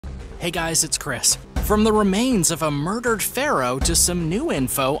Hey guys, it's Chris. From the remains of a murdered pharaoh to some new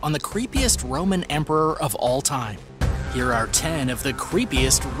info on the creepiest Roman emperor of all time. Here are 10 of the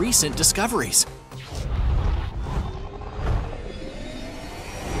creepiest recent discoveries.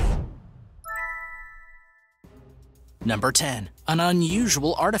 Number 10. An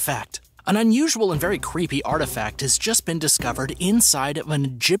unusual artifact. An unusual and very creepy artifact has just been discovered inside of an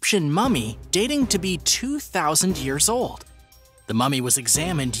Egyptian mummy dating to be 2,000 years old. The mummy was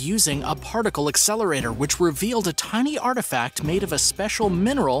examined using a particle accelerator, which revealed a tiny artifact made of a special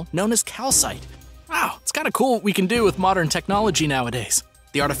mineral known as calcite. Wow, it's kind of cool what we can do with modern technology nowadays.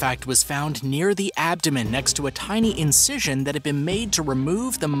 The artifact was found near the abdomen next to a tiny incision that had been made to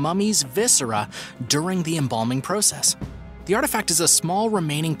remove the mummy's viscera during the embalming process. The artifact is a small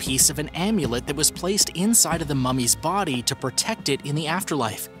remaining piece of an amulet that was placed inside of the mummy's body to protect it in the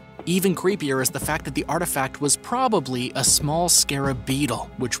afterlife. Even creepier is the fact that the artifact was probably a small scarab beetle,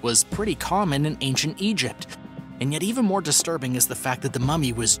 which was pretty common in ancient Egypt. And yet even more disturbing is the fact that the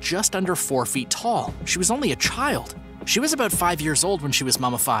mummy was just under 4 feet tall. She was only a child. She was about 5 years old when she was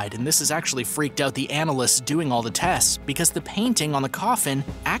mummified, and this has actually freaked out the analysts doing all the tests because the painting on the coffin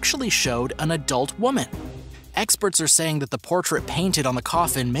actually showed an adult woman. Experts are saying that the portrait painted on the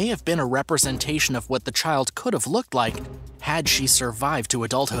coffin may have been a representation of what the child could have looked like had she survived to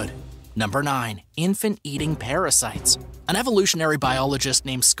adulthood. Number 9. Infant-eating parasites. An evolutionary biologist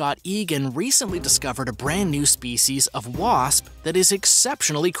named Scott Egan recently discovered a brand new species of wasp that is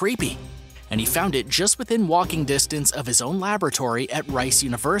exceptionally creepy. And he found it just within walking distance of his own laboratory at Rice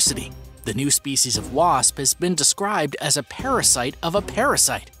University. The new species of wasp has been described as a parasite of a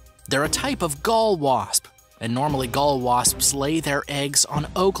parasite. They're a type of gall wasp, and normally gall wasps lay their eggs on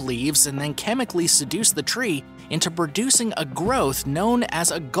oak leaves and then chemically seduce the tree into producing a growth known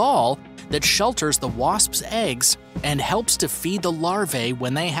as a gall that shelters the wasp's eggs and helps to feed the larvae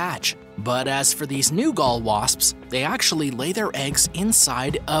when they hatch. But as for these new gall wasps, they actually lay their eggs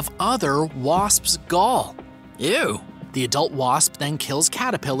inside of other wasps' gall. Ew! The adult wasp then kills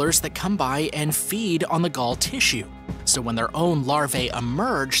caterpillars that come by and feed on the gall tissue. So when their own larvae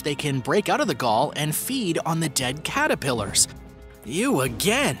emerge, they can break out of the gall and feed on the dead caterpillars. Ew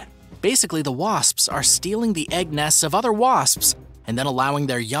again! Basically, the wasps are stealing the egg nests of other wasps and then allowing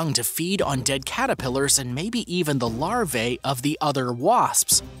their young to feed on dead caterpillars and maybe even the larvae of the other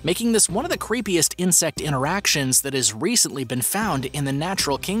wasps, making this one of the creepiest insect interactions that has recently been found in the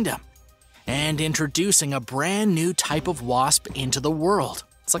natural kingdom, and introducing a brand new type of wasp into the world.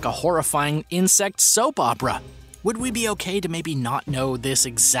 It's like a horrifying insect soap opera. Would we be okay to maybe not know this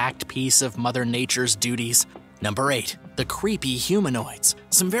exact piece of Mother Nature's duties? Number 8. The creepy humanoids.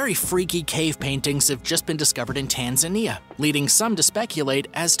 Some very freaky cave paintings have just been discovered in Tanzania, leading some to speculate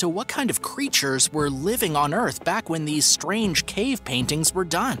as to what kind of creatures were living on Earth back when these strange cave paintings were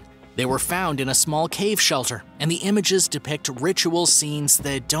done. They were found in a small cave shelter, and the images depict ritual scenes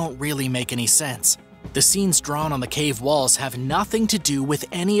that don't really make any sense. The scenes drawn on the cave walls have nothing to do with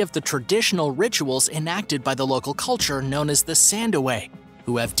any of the traditional rituals enacted by the local culture known as the Sandaway,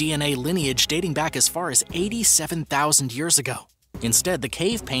 who have DNA lineage dating back as far as 87,000 years ago. Instead, the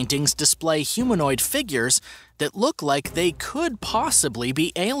cave paintings display humanoid figures that look like they could possibly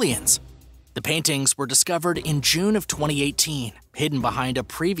be aliens. The paintings were discovered in June of 2018, hidden behind a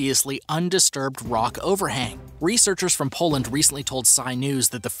previously undisturbed rock overhang. Researchers from Poland recently told Sci News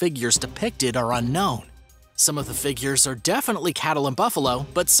that the figures depicted are unknown. Some of the figures are definitely cattle and buffalo,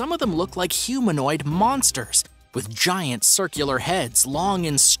 but some of them look like humanoid monsters, with giant circular heads, long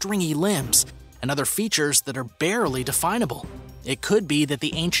and stringy limbs, and other features that are barely definable. It could be that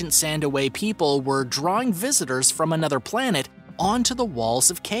the ancient Sandaway people were drawing visitors from another planet onto the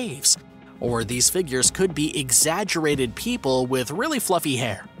walls of caves. Or these figures could be exaggerated people with really fluffy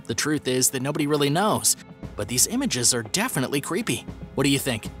hair. The truth is that nobody really knows, but these images are definitely creepy. What do you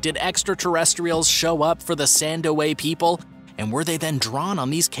think? Did extraterrestrials show up for the Sandaway people? And were they then drawn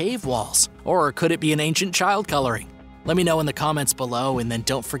on these cave walls? Or could it be an ancient child coloring? Let me know in the comments below, and then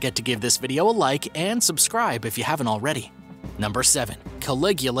don't forget to give this video a like and subscribe if you haven't already. Number 7.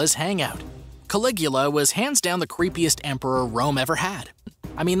 Caligula's Hangout. Caligula was hands down the creepiest emperor Rome ever had.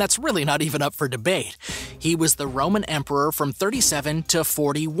 I mean, that's really not even up for debate. He was the Roman emperor from 37 to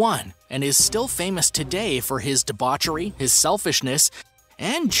 41, and is still famous today for his debauchery, his selfishness,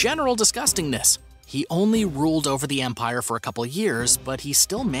 and general disgustingness. He only ruled over the empire for a couple years, but he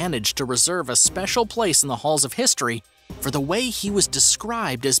still managed to reserve a special place in the halls of history for the way he was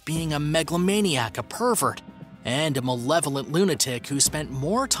described as being a megalomaniac, a pervert, and a malevolent lunatic who spent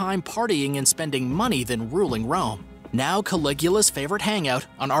more time partying and spending money than ruling Rome. Now Caligula's favorite hangout,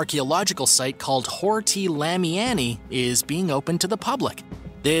 an archaeological site called Horti Lamiani, is being opened to the public.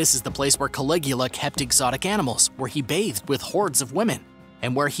 This is the place where Caligula kept exotic animals, where he bathed with hordes of women,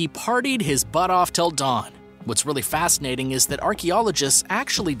 and where he partied his butt off till dawn. What's really fascinating is that archaeologists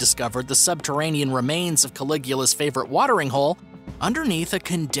actually discovered the subterranean remains of Caligula's favorite watering hole underneath a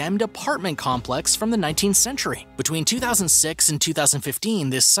condemned apartment complex from the 19th century. Between 2006 and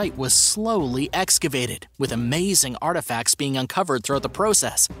 2015, this site was slowly excavated, with amazing artifacts being uncovered throughout the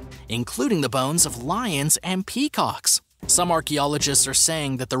process, including the bones of lions and peacocks. Some archaeologists are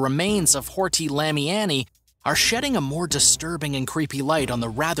saying that the remains of Horti Lamiani are shedding a more disturbing and creepy light on the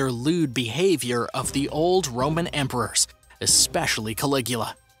rather lewd behavior of the old Roman emperors, especially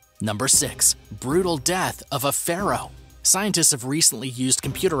Caligula. Number 6. Brutal death of a pharaoh. Scientists have recently used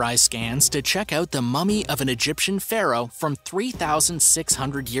computerized scans to check out the mummy of an Egyptian pharaoh from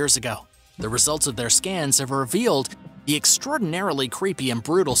 3,600 years ago. The results of their scans have revealed the extraordinarily creepy and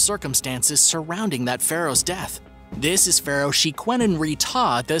brutal circumstances surrounding that pharaoh's death. This is Pharaoh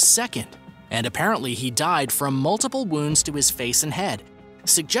Shikwenenri-Ta II, and apparently he died from multiple wounds to his face and head,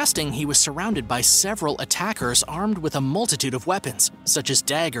 suggesting he was surrounded by several attackers armed with a multitude of weapons, such as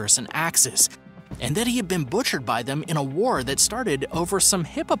daggers and axes, and that he had been butchered by them in a war that started over some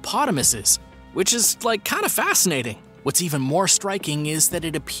hippopotamuses, which is kind of fascinating. What's even more striking is that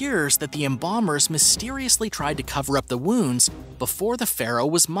it appears that the embalmers mysteriously tried to cover up the wounds before the pharaoh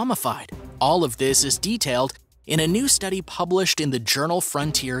was mummified. All of this is detailed in a new study published in the journal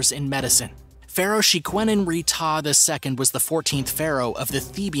Frontiers in Medicine. Pharaoh Shikwenenri-Ta II was the 14th pharaoh of the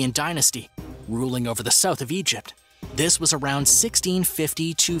Theban dynasty, ruling over the south of Egypt. This was around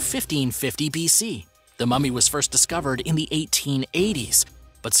 1650 to 1550 BC. The mummy was first discovered in the 1880s,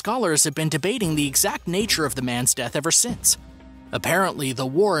 but scholars have been debating the exact nature of the man's death ever since. Apparently, the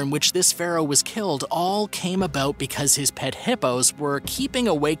war in which this pharaoh was killed all came about because his pet hippos were keeping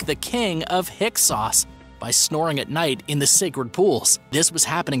awake the king of Hyksos by snoring at night in the sacred pools. This was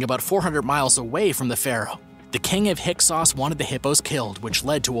happening about 400 miles away from the pharaoh. The king of Hyksos wanted the hippos killed, which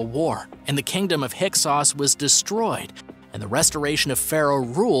led to a war, and the kingdom of Hyksos was destroyed, and the restoration of pharaoh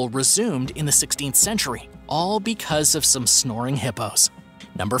rule resumed in the 16th century, all because of some snoring hippos.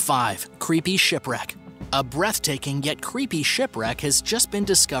 Number 5. Creepy shipwreck. A breathtaking yet creepy shipwreck has just been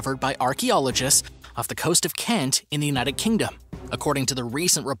discovered by archaeologists off the coast of Kent in the United Kingdom. According to the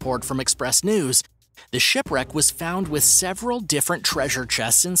recent report from Express News, the shipwreck was found with several different treasure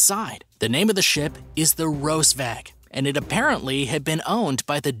chests inside. The name of the ship is the Roosevag, and it apparently had been owned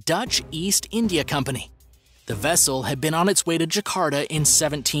by the Dutch East India Company. The vessel had been on its way to Jakarta in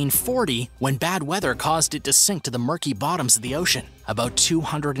 1740 when bad weather caused it to sink to the murky bottoms of the ocean. About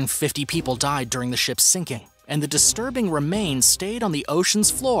 250 people died during the ship's sinking, and the disturbing remains stayed on the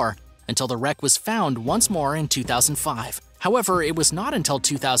ocean's floor until the wreck was found once more in 2005. However, it was not until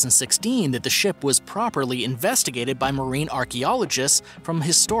 2016 that the ship was properly investigated by marine archaeologists from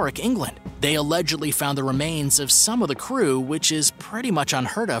historic England. They allegedly found the remains of some of the crew, which is pretty much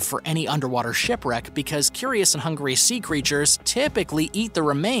unheard of for any underwater shipwreck because curious and hungry sea creatures typically eat the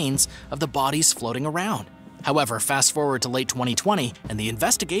remains of the bodies floating around. However, fast forward to late 2020, and the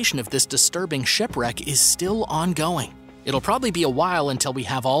investigation of this disturbing shipwreck is still ongoing. It'll probably be a while until we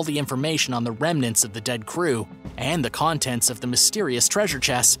have all the information on the remnants of the dead crew and the contents of the mysterious treasure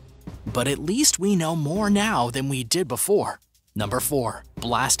chests, but at least we know more now than we did before. Number 4.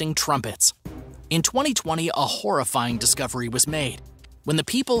 Blasting trumpets. In 2020, a horrifying discovery was made when the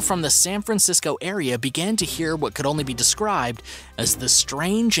people from the San Francisco area began to hear what could only be described as the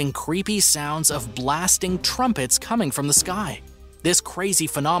strange and creepy sounds of blasting trumpets coming from the sky. This crazy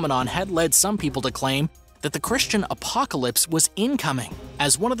phenomenon had led some people to claim that the Christian apocalypse was incoming,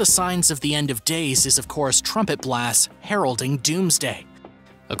 as one of the signs of the end of days is of course trumpet blasts heralding doomsday.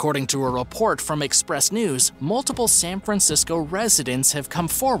 According to a report from Express News, multiple San Francisco residents have come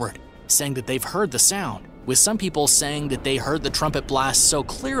forward, saying that they've heard the sound, with some people saying that they heard the trumpet blast so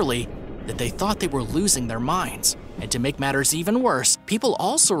clearly that they thought they were losing their minds. And to make matters even worse, people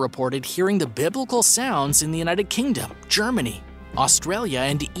also reported hearing the biblical sounds in the United Kingdom, Germany, Australia,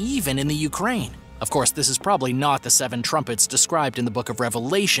 and even in the Ukraine. Of course, this is probably not the 7 trumpets described in the book of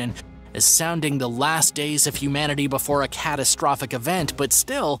Revelation as sounding the last days of humanity before a catastrophic event, but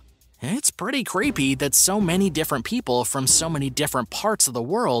still, it's pretty creepy that so many different people from so many different parts of the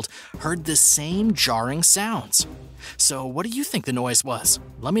world heard the same jarring sounds. So what do you think the noise was?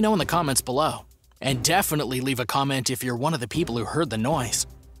 Let me know in the comments below. And definitely leave a comment if you're one of the people who heard the noise.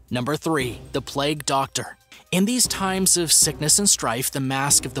 Number 3. The Plague Doctor. In these times of sickness and strife, the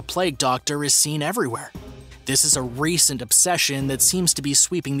mask of the plague doctor is seen everywhere. This is a recent obsession that seems to be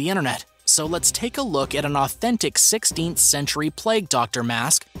sweeping the internet. So let's take a look at an authentic 16th century plague doctor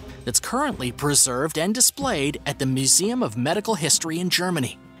mask that's currently preserved and displayed at the Museum of Medical History in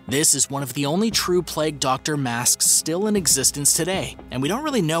Germany. This is one of the only true plague doctor masks still in existence today, and we don't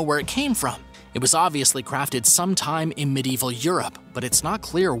really know where it came from. It was obviously crafted sometime in medieval Europe, but it's not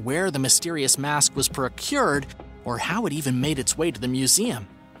clear where the mysterious mask was procured or how it even made its way to the museum.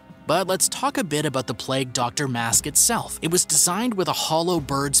 But let's talk a bit about the plague doctor mask itself. It was designed with a hollow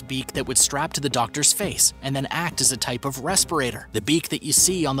bird's beak that would strap to the doctor's face and then act as a type of respirator. The beak that you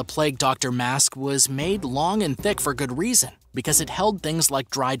see on the plague doctor mask was made long and thick for good reason, because it held things like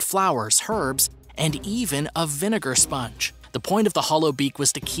dried flowers, herbs, and even a vinegar sponge. The point of the hollow beak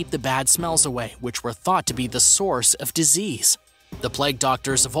was to keep the bad smells away, which were thought to be the source of disease. The plague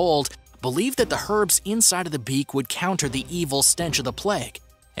doctors of old believed that the herbs inside of the beak would counter the evil stench of the plague,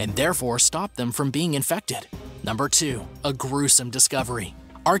 and therefore stop them from being infected. Number 2. A gruesome discovery.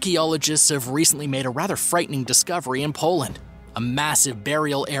 Archaeologists have recently made a rather frightening discovery in Poland. A massive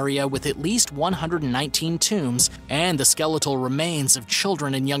burial area with at least 119 tombs and the skeletal remains of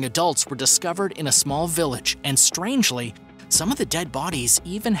children and young adults were discovered in a small village, and strangely, some of the dead bodies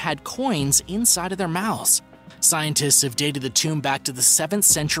even had coins inside of their mouths. Scientists have dated the tomb back to the 7th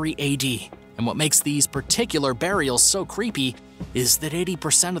century AD, and what makes these particular burials so creepy is that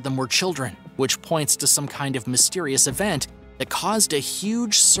 80% of them were children, which points to some kind of mysterious event that caused a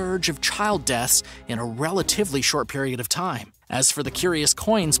huge surge of child deaths in a relatively short period of time. As for the curious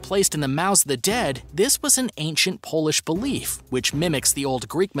coins placed in the mouths of the dead, this was an ancient Polish belief, which mimics the old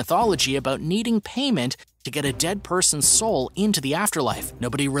Greek mythology about needing payment to get a dead person's soul into the afterlife.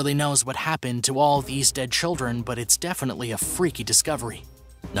 Nobody really knows what happened to all these dead children, but it's definitely a freaky discovery.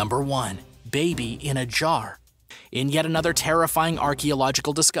 Number 1. Baby in a jar. In yet another terrifying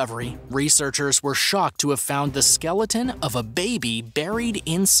archaeological discovery, researchers were shocked to have found the skeleton of a baby buried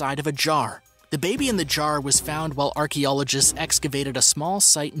inside of a jar. The baby in the jar was found while archaeologists excavated a small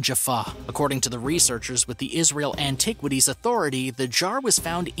site in Jaffa. According to the researchers with the Israel Antiquities Authority, the jar was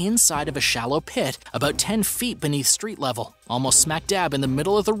found inside of a shallow pit about 10 feet beneath street level, almost smack dab in the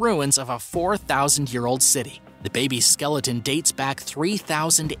middle of the ruins of a 4,000-year-old city. The baby's skeleton dates back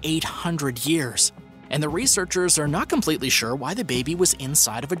 3,800 years, and the researchers are not completely sure why the baby was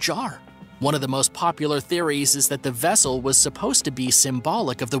inside of a jar. One of the most popular theories is that the vessel was supposed to be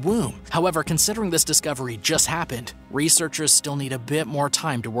symbolic of the womb. However, considering this discovery just happened, researchers still need a bit more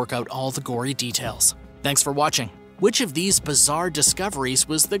time to work out all the gory details. Thanks for watching. Which of these bizarre discoveries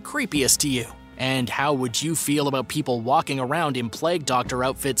was the creepiest to you? And how would you feel about people walking around in plague doctor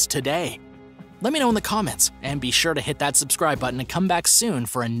outfits today? Let me know in the comments, and be sure to hit that subscribe button and come back soon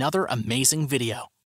for another amazing video.